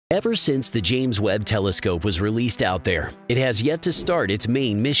Ever since the James Webb Telescope was released out there, it has yet to start its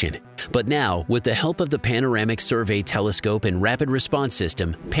main mission. But now, with the help of the Panoramic Survey Telescope and Rapid Response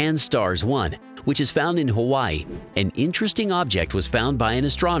System, Pan-STARRS-1, which is found in Hawaii, an interesting object was found by an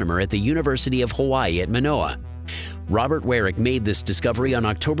astronomer at the University of Hawaii at Manoa. Robert Weryk made this discovery on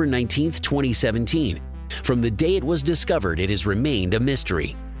October 19, 2017. From the day it was discovered, it has remained a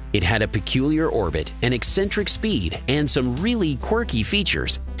mystery. It had a peculiar orbit, an eccentric speed, and some really quirky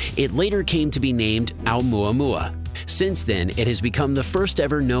features. It later came to be named Oumuamua. Since then, it has become the first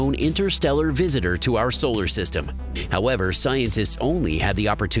ever known interstellar visitor to our solar system. However, scientists only had the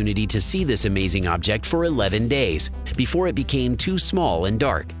opportunity to see this amazing object for 11 days, before it became too small and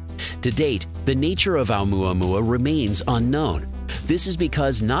dark. To date, the nature of Oumuamua remains unknown. This is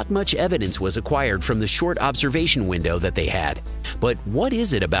because not much evidence was acquired from the short observation window that they had. But what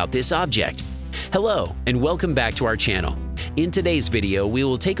is it about this object? Hello, and welcome back to our channel. In today's video, we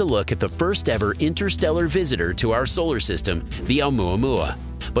will take a look at the first ever interstellar visitor to our solar system, the Oumuamua.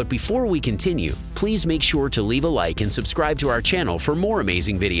 But before we continue, please make sure to leave a like and subscribe to our channel for more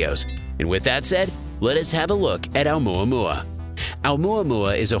amazing videos. And with that said, let us have a look at Oumuamua.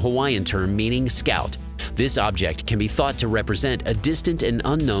 Oumuamua is a Hawaiian term meaning scout. This object can be thought to represent a distant and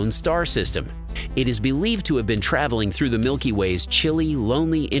unknown star system. It is believed to have been traveling through the Milky Way's chilly,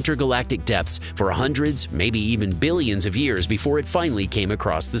 lonely intergalactic depths for hundreds, maybe even billions of years before it finally came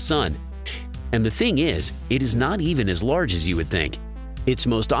across the Sun. And the thing is, it is not even as large as you would think. Its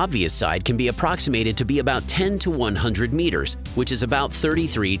most obvious side can be approximated to be about 10 to 100 meters, which is about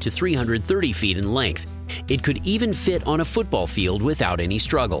 33 to 330 feet in length. It could even fit on a football field without any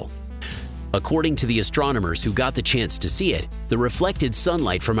struggle. According to the astronomers who got the chance to see it, the reflected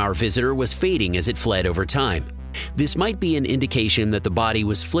sunlight from our visitor was fading as it fled over time. This might be an indication that the body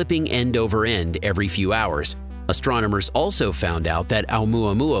was flipping end over end every few hours. Astronomers also found out that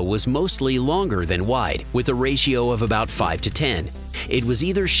Oumuamua was mostly longer than wide, with a ratio of about 5 to 10. It was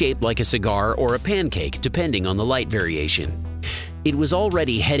either shaped like a cigar or a pancake, depending on the light variation. It was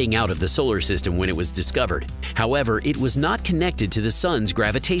already heading out of the solar system when it was discovered. However, it was not connected to the Sun's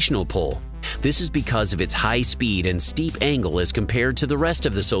gravitational pull. This is because of its high speed and steep angle as compared to the rest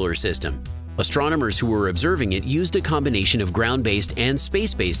of the solar system. Astronomers who were observing it used a combination of ground-based and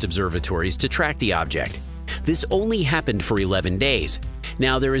space-based observatories to track the object. This only happened for 11 days.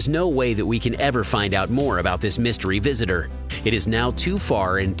 Now, there is no way that we can ever find out more about this mystery visitor. It is now too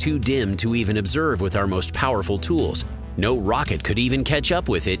far and too dim to even observe with our most powerful tools. No rocket could even catch up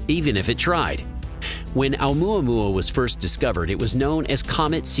with it, even if it tried. When Oumuamua was first discovered, it was known as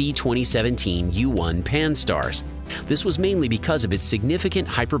Comet C2017 U1 Pan-STARRS. This was mainly because of its significant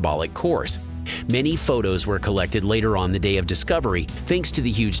hyperbolic course. Many photos were collected later on the day of discovery, thanks to the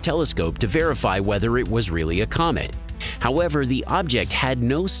huge telescope, to verify whether it was really a comet. However, the object had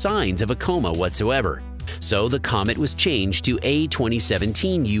no signs of a coma whatsoever. So the comet was changed to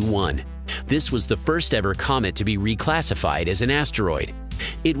A2017 U1. This was the first ever comet to be reclassified as an asteroid.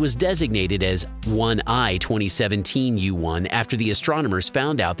 It was designated as 1I 2017 U1 after the astronomers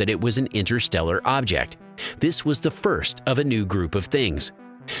found out that it was an interstellar object. This was the first of a new group of things.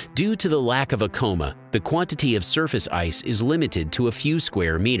 Due to the lack of a coma, the quantity of surface ice is limited to a few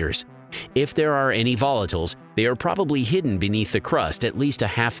square meters. If there are any volatiles, they are probably hidden beneath the crust at least a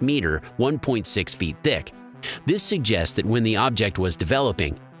half meter, 1.6 feet thick. This suggests that when the object was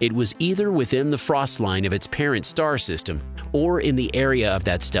developing, it was either within the frost line of its parent star system or in the area of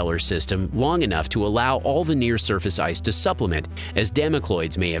that stellar system long enough to allow all the near-surface ice to supplement, as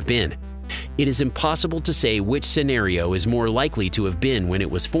Damocloids may have been. It is impossible to say which scenario is more likely to have been when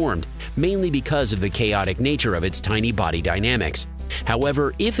it was formed, mainly because of the chaotic nature of its tiny body dynamics.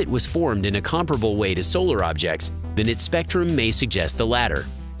 However, if it was formed in a comparable way to solar objects, then its spectrum may suggest the latter.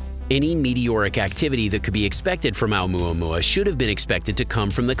 Any meteoric activity that could be expected from Oumuamua should have been expected to come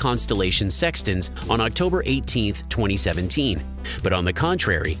from the constellation Sextans on October 18, 2017. But on the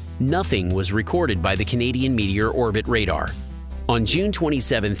contrary, nothing was recorded by the Canadian Meteor Orbit Radar. On June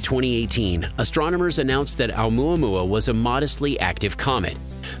 27, 2018, astronomers announced that Oumuamua was a modestly active comet.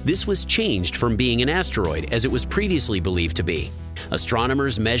 This was changed from being an asteroid, as it was previously believed to be.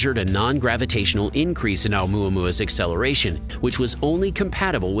 Astronomers measured a non-gravitational increase in Oumuamua's acceleration, which was only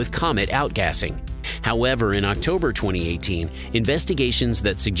compatible with comet outgassing. However, in October 2018, investigations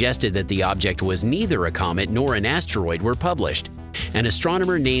that suggested that the object was neither a comet nor an asteroid were published. An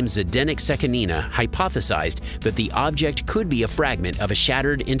astronomer named Zdenek Sekanina hypothesized that the object could be a fragment of a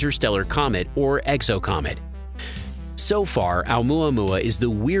shattered interstellar comet or exocomet. So far, Oumuamua is the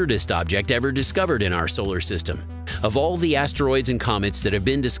weirdest object ever discovered in our solar system. Of all the asteroids and comets that have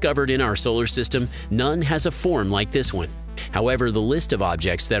been discovered in our solar system, none has a form like this one. However, the list of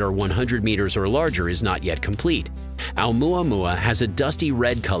objects that are 100 meters or larger is not yet complete. Oumuamua has a dusty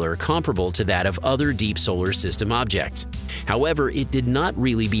red color comparable to that of other deep solar system objects. However, it did not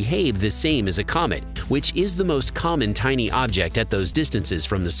really behave the same as a comet, which is the most common tiny object at those distances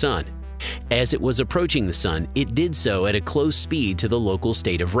from the Sun. As it was approaching the Sun, it did so at a close speed to the local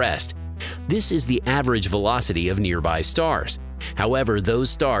state of rest. This is the average velocity of nearby stars. However, those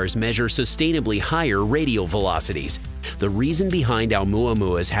stars measure sustainably higher radial velocities. The reason behind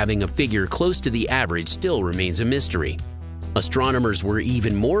Oumuamua's having a figure close to the average still remains a mystery. Astronomers were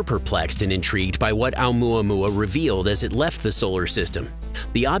even more perplexed and intrigued by what Oumuamua revealed as it left the solar system.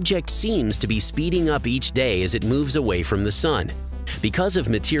 The object seems to be speeding up each day as it moves away from the Sun. Because of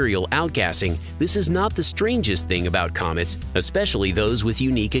material outgassing, this is not the strangest thing about comets, especially those with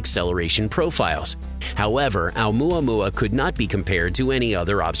unique acceleration profiles. However, Oumuamua could not be compared to any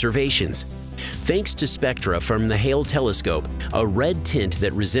other observations. Thanks to spectra from the Webb Telescope, a red tint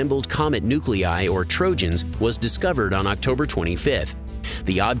that resembled comet nuclei or Trojans was discovered on October 25th.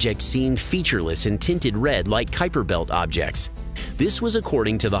 The object seemed featureless and tinted red like Kuiper Belt objects. This was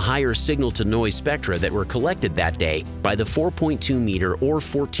according to the higher signal-to-noise spectra that were collected that day by the 4.2-meter or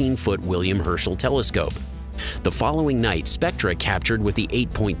 14-foot William Herschel telescope. The following night, spectra captured with the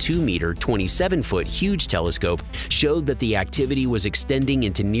 8.2-meter, 27-foot huge telescope showed that the activity was extending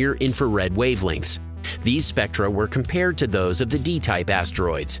into near-infrared wavelengths. These spectra were compared to those of the D-type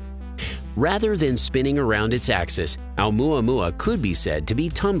asteroids. Rather than spinning around its axis, Oumuamua could be said to be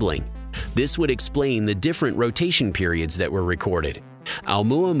tumbling. This would explain the different rotation periods that were recorded.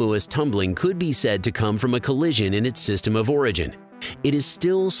 Oumuamua's tumbling could be said to come from a collision in its system of origin. It is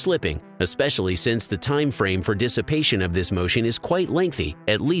still slipping, especially since the time frame for dissipation of this motion is quite lengthy,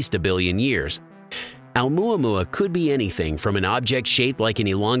 at least 1 billion years. Oumuamua could be anything from an object shaped like an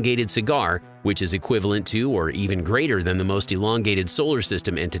elongated cigar, which is equivalent to or even greater than the most elongated solar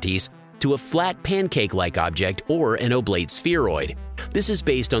system entities, to a flat pancake-like object or an oblate spheroid. This is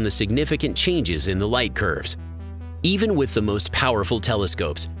based on the significant changes in the light curves. Even with the most powerful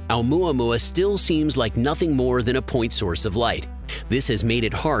telescopes, Oumuamua still seems like nothing more than a point source of light. This has made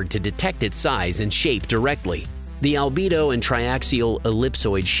it hard to detect its size and shape directly. The albedo and triaxial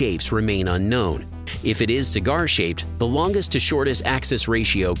ellipsoid shapes remain unknown. If it is cigar-shaped, the longest to shortest axis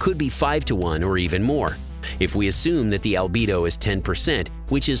ratio could be 5:1 or even more. If we assume that the albedo is 10%,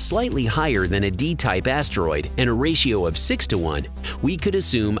 which is slightly higher than a D-type asteroid and a ratio of 6:1, we could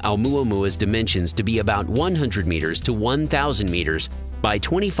assume Oumuamua's dimensions to be about 100 meters to 1,000 meters by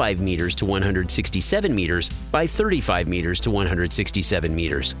 25 meters to 167 meters by 35 meters to 167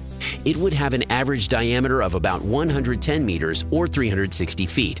 meters. It would have an average diameter of about 110 meters or 360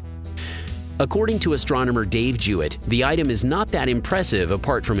 feet. According to astronomer Dave Jewett, the item is not that impressive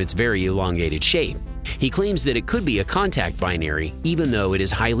apart from its very elongated shape. He claims that it could be a contact binary, even though it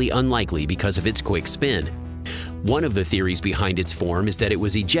is highly unlikely because of its quick spin. One of the theories behind its form is that it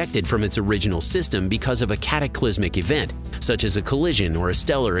was ejected from its original system because of a cataclysmic event, such as a collision or a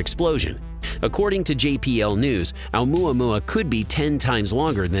stellar explosion. According to JPL News, Oumuamua could be 10 times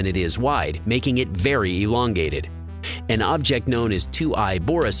longer than it is wide, making it very elongated. An object known as 2I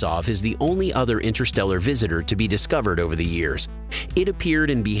Borisov is the only other interstellar visitor to be discovered over the years. It appeared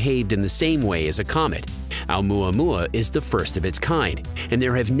and behaved in the same way as a comet. Oumuamua is the first of its kind, and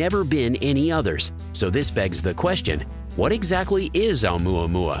there have never been any others. So this begs the question, what exactly is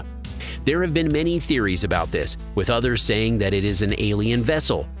Oumuamua? There have been many theories about this, with others saying that it is an alien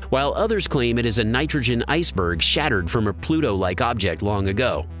vessel, while others claim it is a nitrogen iceberg shattered from a Pluto-like object long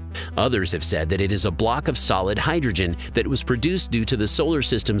ago. Others have said that it is a block of solid hydrogen that was produced due to the solar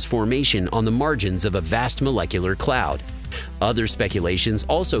system's formation on the margins of a vast molecular cloud. Other speculations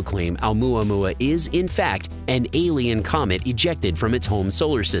also claim Oumuamua is, in fact, an alien comet ejected from its home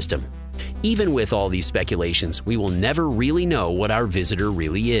solar system. Even with all these speculations, we will never really know what our visitor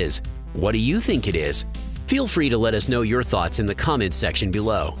really is. What do you think it is? Feel free to let us know your thoughts in the comments section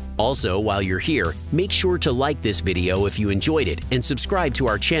below. Also, while you're here, make sure to like this video if you enjoyed it and subscribe to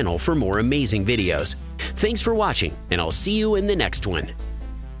our channel for more amazing videos. Thanks for watching, and I'll see you in the next one.